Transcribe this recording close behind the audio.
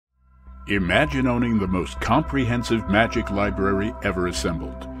Imagine owning the most comprehensive magic library ever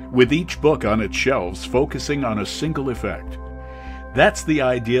assembled, with each book on its shelves focusing on a single effect. That's the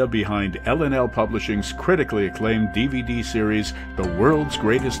idea behind L&L Publishing's critically acclaimed DVD series, The World's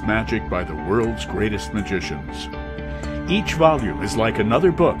Greatest Magic by the World's Greatest Magicians. Each volume is like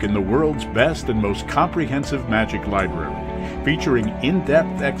another book in the world's best and most comprehensive magic library, featuring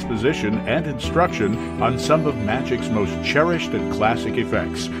in-depth exposition and instruction on some of magic's most cherished and classic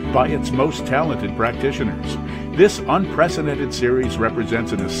effects by its most talented practitioners. This unprecedented series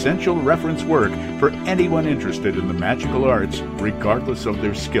represents an essential reference work for anyone interested in the magical arts, regardless of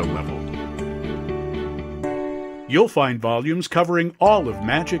their skill level. You'll find volumes covering all of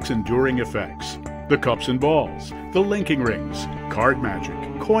magic's enduring effects: the cups and balls, the linking rings, card magic,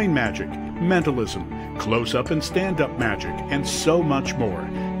 coin magic, mentalism, close-up and stand-up magic, and so much more.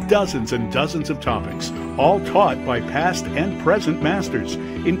 Dozens and dozens of topics, all taught by past and present masters,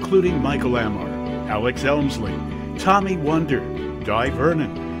 including Michael Amar, Alex Elmsley, Tommy Wonder, Di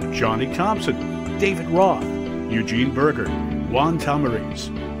Vernon, Johnny Thompson, David Roth, Eugene Berger, Juan Tamariz,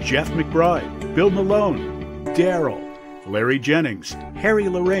 Jeff McBride, Bill Malone, Daryl, Larry Jennings, Harry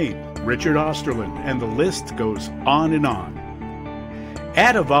Lorraine, Richard Osterland, and the list goes on and on.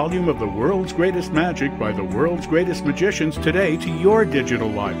 Add a volume of The World's Greatest Magic by the World's Greatest Magicians today to your digital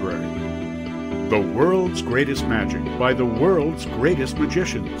library. The World's Greatest Magic by the World's Greatest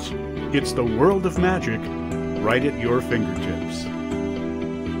Magicians. It's the world of magic right at your fingertips.